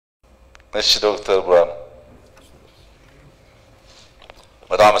እሺ ዶክተር ብርሃኑ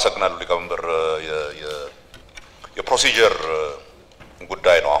በጣም አመሰግናለሁ ሊቀመንበር የፕሮሲጀር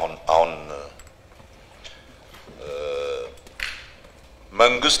ጉዳይ ነው አሁን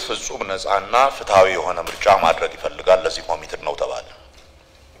መንግስት ፍጹም ነፃና ፍትሃዊ የሆነ ምርጫ ማድረግ ይፈልጋል ለዚህ ኮሚትድ ነው ተባለ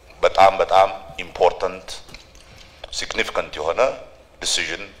በጣም ኢምፖርታንት ሲግኒፊካንት የሆነ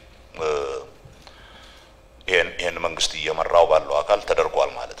ዲሲዥን ይሄን መንግስት እየመራው ባለው አካል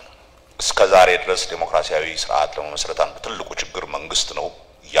ተደርጓል ማለት ነው እስከዛሬ ድረስ ዲሞክራሲያዊ ስርዓት ለመመስረት አንዱ ትልቁ ችግር መንግስት ነው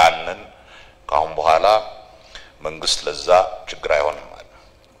ያንን ካሁን በኋላ መንግስት ለዛ ችግር አይሆንም ማለት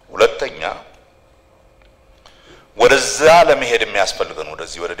ሁለተኛ ወደዛ ለመሄድ የሚያስፈልገው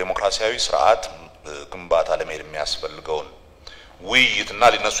ወደዚህ ወደ ዲሞክራሲያዊ ስርዓት ግንባታ ለመሄድ የሚያስፈልገው ውይይትና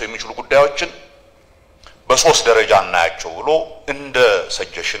ሊነሱ የሚችሉ ጉዳዮችን በሶስት ደረጃ እናያቸው ብሎ እንደ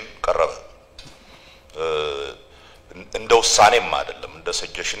ሰጀሽን ቀረበ እንደ ውሳኔም አይደለም እንደ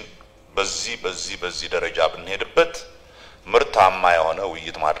ሰጀሽን በዚህ ደረጃ ብንሄድበት ምርታማ የሆነ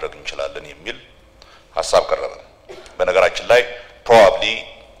ውይይት ማድረግ እንችላለን የሚል ሐሳብ ቀረበ በነገራችን ላይ ፕሮባብሊ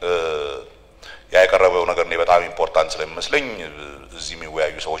ያቀረበው ነገር ነው በጣም ኢምፖርታንት ስለሚመስለኝ እዚህ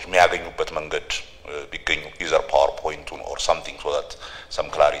የሚወያዩ ሰዎች የሚያገኙበት መንገድ ቢገኙ ኢዘር ፓወርፖይንቱን ኦር something so that some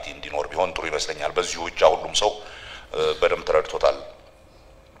clarity እንዲኖር ቢሆን ጥሩ ይመስለኛል በዚሁ ብቻ ሁሉም ሰው በደም ተረድቶታል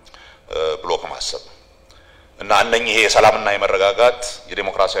ብሎ ከማሰብ እና እነኚህ የሰላምና የመረጋጋት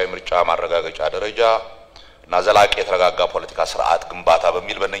የዲሞክራሲያዊ ምርጫ ማረጋገጫ ደረጃ እና ዘላቂ የተረጋጋ ፖለቲካ ስርዓት ግንባታ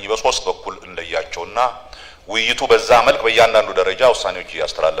በሚል በእነኚህ በሶስት በኩል እንደያቸውና ውይይቱ በዛ መልክ በእያንዳንዱ ደረጃ ውሳኔዎች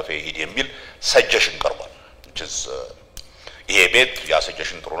ያስተላለፈ ይሄድ የሚል ሰጀሽን ቀርቧል ይሄ ቤት ያ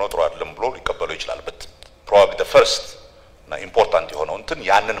ሰጀሽን ጥሩ ነው ጥሩ አይደለም ብሎ ሊቀበለው ይችላል but probably the first እና ኢምፖርታንት የሆነው እንትን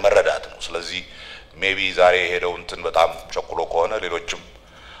ያንን መረዳት ነው ስለዚህ ሜቢ ዛሬ ሄደው እንትን በጣም ቸኩሎ ከሆነ ሌሎችም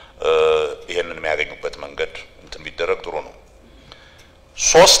ይሄንን የሚያገኙበት መንገድ እንትን ቢደረግ ጥሩ ነው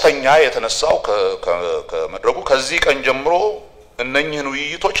ሶስተኛ የተነሳው ከመድረጉ ከዚህ ቀን ጀምሮ እነኚህን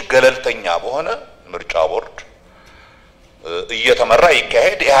ውይይቶች ገለልተኛ በሆነ ምርጫ ቦርድ እየተመራ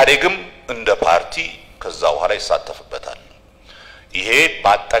ይካሄድ ኢህአዴግም እንደ ፓርቲ ከዛ በኋላ ይሳተፍበታል ይሄ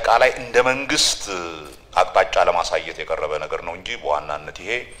በአጠቃላይ እንደ መንግስት አቅጣጫ ለማሳየት የቀረበ ነገር ነው እንጂ በዋናነት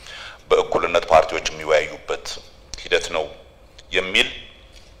ይሄ በእኩልነት ፓርቲዎች የሚወያዩበት ሂደት ነው የሚል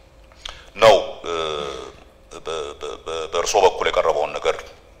ነው በእርሶ በኩል የቀረበውን ነገር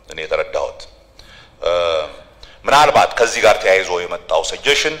እኔ ተረዳሁት ምናልባት ከዚህ ጋር ተያይዞ የመጣው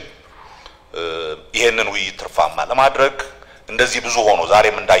ሰጀሽን ይሄንን ውይይት ትርፋማ ለማድረግ እንደዚህ ብዙ ሆኖ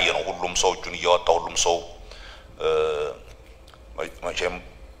ዛሬም እንዳየነው ሁሉም ሰው እጁን እያወጣ ሁሉም ሰው መቼም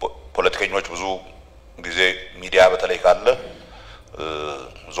ፖለቲከኞች ብዙ ጊዜ ሚዲያ በተለይ ካለ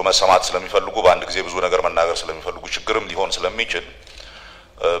ብዙ መሰማት ስለሚፈልጉ በአንድ ጊዜ ብዙ ነገር መናገር ስለሚፈልጉ ችግርም ሊሆን ስለሚችል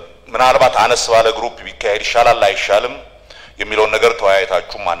ምናልባት አነስ ባለ ግሩፕ ቢካሄድ ይሻላል አይሻልም የሚለውን ነገር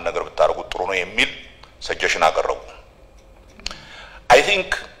ተወያይታችሁ ማን ነገር ብታረጉት ጥሩ ነው የሚል ሰጀሽን አቀረቡ አይ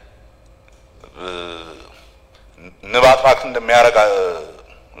ቲንክ ንባት ፋክት እንደሚያረጋ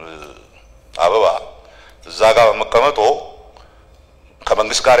አበባ እዛ ጋር በመቀመጡ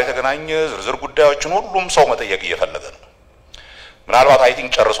ከመንግስት ጋር የተገናኘ ዝርዝር ጉዳዮችን ሁሉም ሰው መጠየቅ እየፈለገ ነው ምናልባት አይ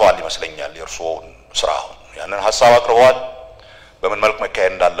ቲንክ ጨርሰዋል ይመስለኛል የእርሶን ስራ ያንን ሐሳብ አቅርበዋል በምን መልኩ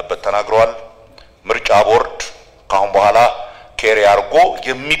መካሄድ እንዳለበት ተናግረዋል ምርጫ ቦርድ ካሁን በኋላ ኬሪ አርጎ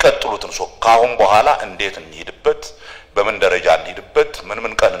የሚቀጥሉትን ሰው ካሁን በኋላ እንዴት እንሂድበት በምን ደረጃ እንሂድበት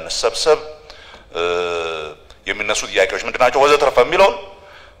ምን ቀን እንሰብሰብ የሚነሱ ጥያቄዎች ምንድናቸው ወዘተረፈ የሚለው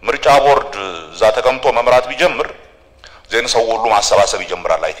ምርጫ ቦርድ እዛ ተቀምጦ መምራት ቢጀምር ዘን ሰው ሁሉ ማሰባሰብ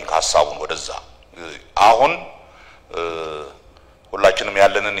ይጀምራል አይ ቲንክ ሐሳቡን ወደዛ አሁን ሁላችንም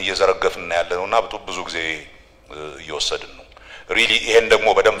ያለንን እየዘረገፍን ያለነውና ብዙ ጊዜ እየወሰድን ነው ሪሊ ይሄን ደግሞ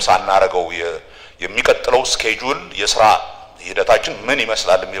በደም ሳናረገው የሚቀጥለው ስኬጁል የሥራ ሂደታችን ምን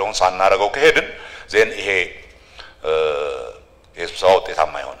ይመስላል የሚለውን ሳናረገው ከሄድን ዘን ይሄ የስብሰባ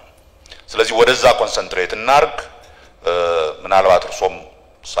ውጤታማ አይሆንም ስለዚህ ወደዛ ኮንሰንትሬት እናርግ ምናልባት እርሶም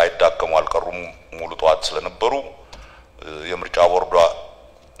ሳይዳከሙ አልቀሩም ሙሉ ጧት ስለነበሩ የምርጫ ቦርዷ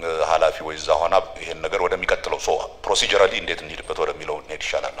ኃላፊ ወይዛ ሆና ይሄን ነገር ወደሚቀጥለው ሶ ፕሮሲጀራሊ እንዴት እንሂድበት ወደሚለው እንሄድ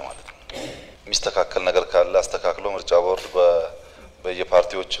ይሻላል ማለት ነው ሚስተካከል ነገር ካለ አስተካክሎ ምርጫ ቦርድ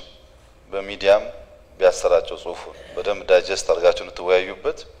በየፓርቲዎች በሚዲያም ቢያሰራጨው ጽሁፉን በደንብ ዳይጀስት አድርጋችሁ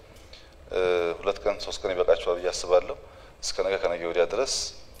እንድትወያዩበት 2 ቀን 3 ቀን ይበቃችኋል ብዬ አስባለሁ እስከ ነገ ከነገ ወዲያ ድረስ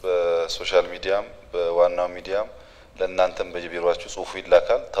በሶሻል ሚዲያም በዋናው ሚዲያም ለእናንተም በየቢሮአችሁ ጽሁፉ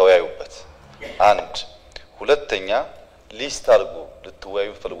ይላካል ተወያዩበት አንድ ሁለተኛ ሊስት አድርጉ ልትወያዩ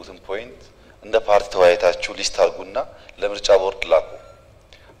የምትፈልጉትን ፖይንት እንደ ፓርቲ ተወያይታችሁ ሊስት አድርጉና ለምርጫ ቦርድ ላኩ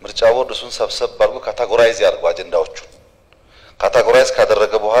ምርጫ ቦርድ እሱን ሰብሰብ አድርጎ ካታጎራይዝ ያድርጉ አጀንዳዎቹን ካታጎራይዝ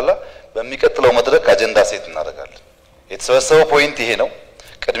ካደረገ በኋላ በሚቀጥለው መድረክ አጀንዳ ሴት እናደርጋለን የተሰበሰበው ፖይንት ይሄ ነው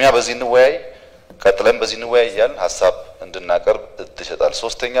ቅድሚያ በዚህ እንወያይ ቀጥለን በዚህ እንወያይ ይላል ሐሳብ እንድናቀርብ እድል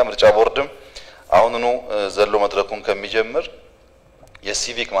ሶስተኛ ምርጫ ቦርድም አሁንኑ ዘሎ መድረኩን ከሚጀምር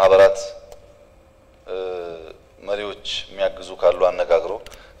የሲቪክ ማህበራት መሪዎች የሚያግዙ ካሉ አነጋግሮ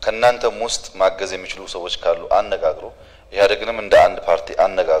ከናንተም ውስጥ ማገዝ የሚችሉ ሰዎች ካሉ አነጋግሮ ኢህአዴግንም እንደ አንድ ፓርቲ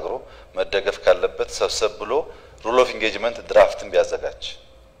አነጋግሮ መደገፍ ካለበት ሰብሰብ ብሎ ሩል ኦፍ ኢንጌጅመንት ድራፍትን ቢያዘጋጅ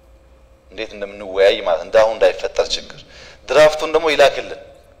እንዴት እንደምንወያይ ማለት እንዳሁን እንዳይፈጠር ችግር ድራፍቱን ደግሞ ይላክልን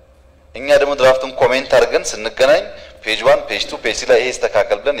እኛ ደግሞ ድራፍቱን ኮሜንት አድርገን ስንገናኝ ፔጅ 1 ፔጅ 2 ፔጅ 3 ላይ ይሄ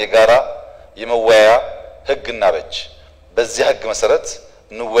ተካከልብለን የጋራ የመወያያ ህግና በጅ በዚህ ህግ መሰረት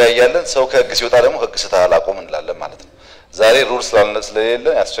እንወያያለን ሰው ከህግ ሲወጣ ደግሞ ህግ ስታል አቆም እንላለን ማለት ነው ዛሬ ሩል ስለሌለ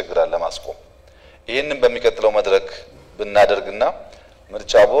ያስቸግራል ለማስቆም ይሄንን በሚቀጥለው መድረክ ብናደርግና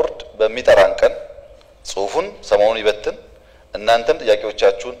ምርጫ ቦርድ በሚጠራን ቀን ጽሁፉን ሰሞኑን ይበትን እናንተም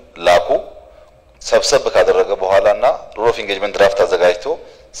ጥያቄዎቻችሁን ላኩ ሰብሰብ ካደረገ በኋላና ሩል ኦፍ ኢንጌጅመንት ድራፍት አዘጋጅቶ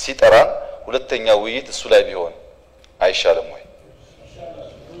ሲጠራን ሁለተኛው ውይይት እሱ ላይ ቢሆን አይሻልም ወይ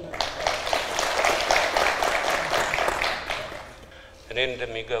እኔ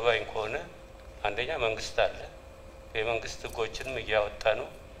እንደሚገባኝ ከሆነ አንደኛ መንግስት አለ የመንግስት ህጎችንም እያወጣ ነው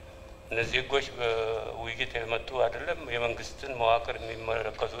እነዚህ ህጎች በውይይት የመጡ አይደለም የመንግስትን መዋቅር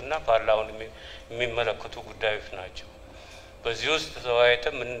የሚመለከቱና ፓርላውን የሚመለከቱ ጉዳዮች ናቸው በዚህ ውስጥ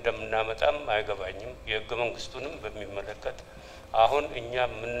ተወያይተን ምን እንደምናመጣም አይገባኝም የህገ መንግስቱንም በሚመለከት አሁን እኛ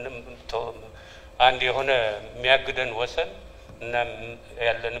ምንም አንድ የሆነ የሚያግደን ወሰን እና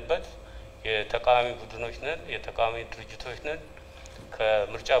ያለንበት የተቃዋሚ ቡድኖች ነን የተቃዋሚ ድርጅቶች ነን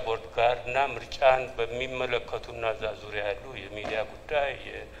ከምርጫ ቦርድ ጋር እና ምርጫን በሚመለከቱና ዙሪያ ያሉ የሚዲያ ጉዳይ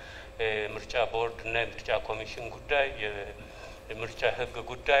የምርጫ ቦርድ እና የምርጫ ኮሚሽን ጉዳይ የምርጫ ህግ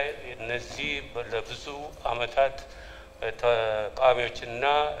ጉዳይ እነዚህ ለብዙ አመታት ተቃዋሚዎችና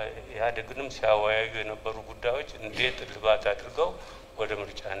ኢህአዴግንም ሲያወያዩ የነበሩ ጉዳዮች እንዴት ልባት አድርገው ወደ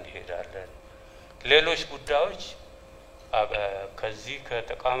ምርጫ እንሄዳለን ሌሎች ጉዳዮች ከዚህ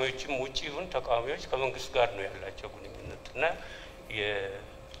ከተቃዋሚዎችም ውጪ ይሁን ተቃዋሚዎች ከመንግስት ጋር ነው ያላቸው ግንኙነትና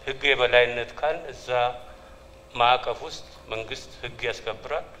የህግ የበላይነት ካል እዛ ማዕቀፍ ውስጥ መንግስት ህግ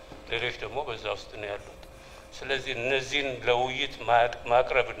ያስከብራል ሌሎች ደግሞ በዛ ውስጥ ነው ያሉት ስለዚህ እነዚህን ለውይይት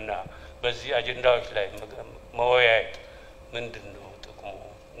ማቅረብና በዚህ አጀንዳዎች ላይ መወያየት ምንድነው ጥቅሙ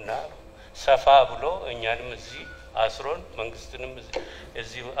እና ሰፋ ብሎ እኛንም እዚህ አስሮን መንግስትንም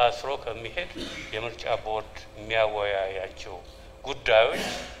እዚህ አስሮ ከሚሄድ የምርጫ ቦርድ የሚያወያያቸው ጉዳዮች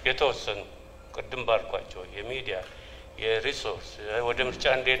የተወሰኑ ቅድም ባልኳቸው የሚዲያ የሪሶርስ ወደ ምርጫ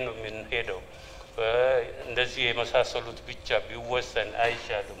እንዴት ነው የምንሄደው እንደዚህ የመሳሰሉት ብቻ ቢወሰን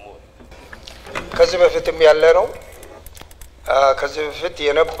አይሻልም ወይ ከዚህ በፊትም ያለ ነው ከዚህ በፊት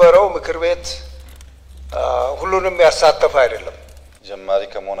የነበረው ምክር ቤት ሁሉንም ያሳተፈ አይደለም ጀማሪ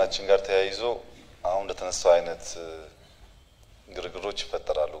ከመሆናችን ጋር ተያይዞ አሁን ለተነሳው አይነት ግርግሮች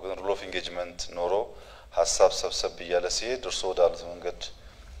ይፈጠራሉ ግን ሩል ኦፍ ኢንጌጅመንት ኖሮ ሐሳብ ሰብሰብ ይያለ ሲሄድ እርሶ ወዳሉት መንገድ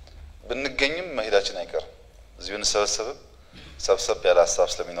ብንገኝም መሄዳችን አይቀርም እዚህ ብንሰበሰብ ሰብሰብ ያለ ሐሳብ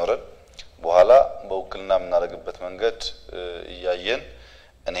ስለሚኖረን በኋላ በውክልና የምናደርግበት መንገድ እያየን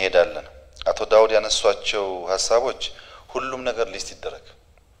እንሄዳለን አቶ ዳውድ ያነሷቸው ሐሳቦች ሁሉም ነገር ሊስት ይደረግ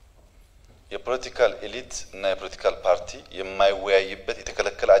የፖለቲካል ኤሊት እና የፖለቲካል ፓርቲ የማይወያይበት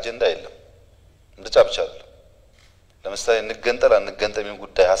የተከለከለ አጀንዳ የለም ምርጫ ብቻ አይደለም ለምሳሌ እንገንጠል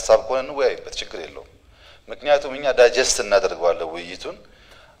ጉዳይ ሐሳብ ከሆነ እንወያይበት ችግር የለውም ምክንያቱም እኛ ዳይጀስት እናደርገዋለን ውይይቱን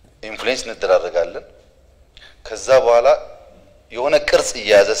ኢንፍሉዌንስ እንደራረጋለን ከዛ በኋላ የሆነ ቅርጽ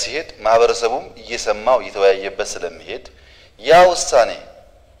እያያዘ ሲሄድ ማህበረሰቡም እየሰማው እየተወያየበት ስለሚሄድ ያ ውሳኔ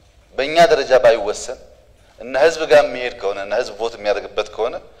በእኛ ደረጃ ባይወሰን እና ህዝብ ጋር የሚሄድ ከሆነ እና ህዝብ ቮት የሚያደርግበት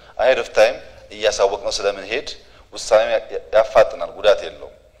ከሆነ አሄድ ኦፍ ታይም እያሳወቅነው ስለምንሄድ ውሳኔው ያፋጥናል ጉዳት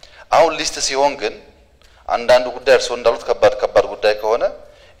የለውም አሁን ሊስት ሲሆን ግን አንዳንዱ ጉዳይ እርሶ እንዳሉት ከባድ ጉዳይ ከሆነ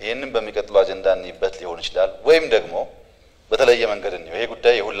ይሄንን በሚቀጥለው አጀንዳ እንይበት ሊሆን ይችላል ወይም ደግሞ በተለየ መንገድ ነው ይሄ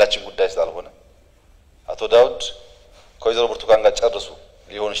ጉዳይ የሁላችን ጉዳይ ስላልሆነ አቶ ዳውድ ከወይዘሮ ብርቱካን ጋር ጨርሱ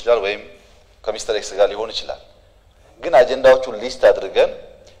ሊሆን ይችላል ወይም ከሚስተር ኤክስ ጋር ሊሆን ይችላል ግን አጀንዳዎቹን ሊስት አድርገን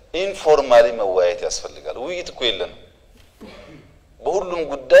ኢንፎርማሊ መወያየት ያስፈልጋል ውይይት እኮ የለንም በሁሉም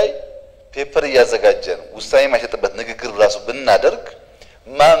ጉዳይ ፔፐር ያዘጋጀን ውሳኔ ማይሰጥበት ንግግር ራሱ ብናደርግ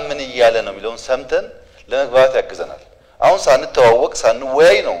ማን ምን ይያለ ነው የሚለውን ሰምተን ለመግባባት ያግዘናል አሁን ሳንተዋወቅ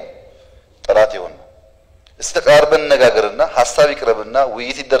ሳንወያይ ነው ጥራት ይሆን استقراربن ነገርና ሐሳብ ይቅረብና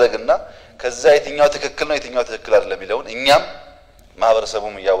ውይይት ይደረግና ከዛ የትኛው ትክክል ነው የትኛው ትክክል አይደለም የሚለውን እኛም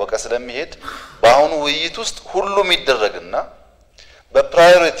ማህበረሰቡም ያወቀ ስለሚሄድ በአሁኑ ውይይት ውስጥ ሁሉም ይደረግና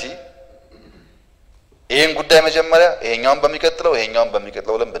በፕራዮሪቲ ይሄን ጉዳይ መጀመሪያ ይሄኛውን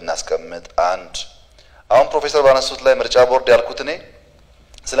በሚቀጥለው ብለን ብናስቀምጥ አንድ አሁን ፕሮፌሰር ባነሱት ላይ ምርጫ ቦርድ ያልኩት እኔ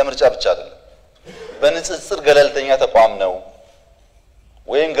ስለ ምርጫ ብቻ አይደለም በንጽጽር ገለልተኛ ተቋም ነው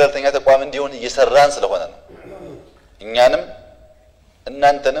ወይም ገለልተኛ ተቋም እንዲሆን እየሰራን ስለሆነ ነው። እኛንም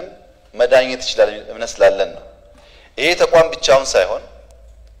እናንተንም መዳኘት ይችላል እምነት ስላለን ነው። ይሄ ተቋም ብቻውን ሳይሆን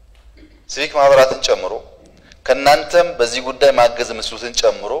ሲቪክ ማህበራትን ጨምሮ ከናንተም በዚህ ጉዳይ ማገዝ መስሉትን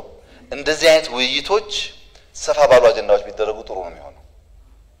ጨምሮ እንደዚህ አይነት ውይይቶች ሰፋ ባሉ አጀንዳዎች ቢደረጉ ጥሩ ነው የሚሆነው።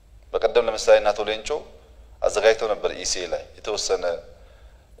 በቀደም ለምሳሌ እናቶ ሌንጮ አዘጋጅተው ነበር ኢሲኤ ላይ የተወሰነ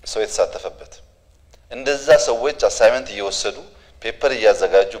ሰው የተሳተፈበት። እንደዛ ሰዎች አሳይመንት እየወሰዱ ፔፐር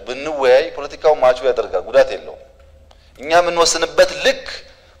እያዘጋጁ ብንወያይ ፖለቲካው ማቹ ያደርጋል፣ ጉዳት የለውም። እኛ የምንወስንበት ልክ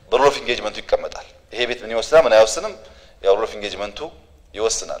በሩል ኦፍ ኢንጌጅመንቱ ይቀመጣል። ይሄ ቤት ምን ይወስናል ምን አይወስንም ያው ሩል ኦፍ ኢንጌጅመንቱ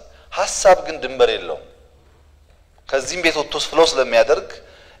ይወስናል። ሐሳብ ግን ድንበር የለውም። ከዚህም ቤት ወጥቶ ፍሎ ስለሚያደርግ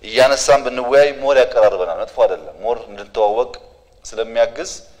እያነሳን ብንወያይ ሞር ያቀራርበናል፣ መጥፎ አይደለም። ሞር እንድንተዋወቅ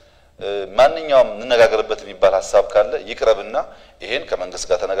ስለሚያግዝ ማንኛውም እንነጋገርበት የሚባል ሐሳብ ካለ ይቅረብና ይሄን ከመንግስት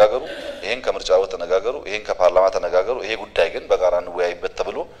ጋር ተነጋገሩ፣ ይሄን ከምርጫ ቦርድ ተነጋገሩ፣ ይሄን ከፓርላማ ተነጋገሩ፣ ይሄ ጉዳይ ግን በጋራ እንወያይበት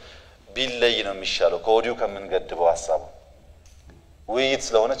ተብሎ ቢለይ ነው የሚሻለው ከወዲሁ ከምንገድበው ሐሳቡ። ውይይት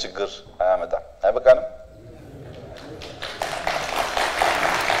ስለሆነ ችግር አያመጣም። አይበቃንም?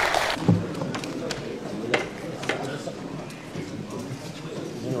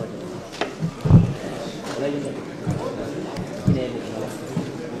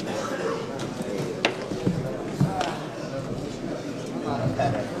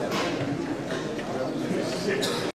 Thank you.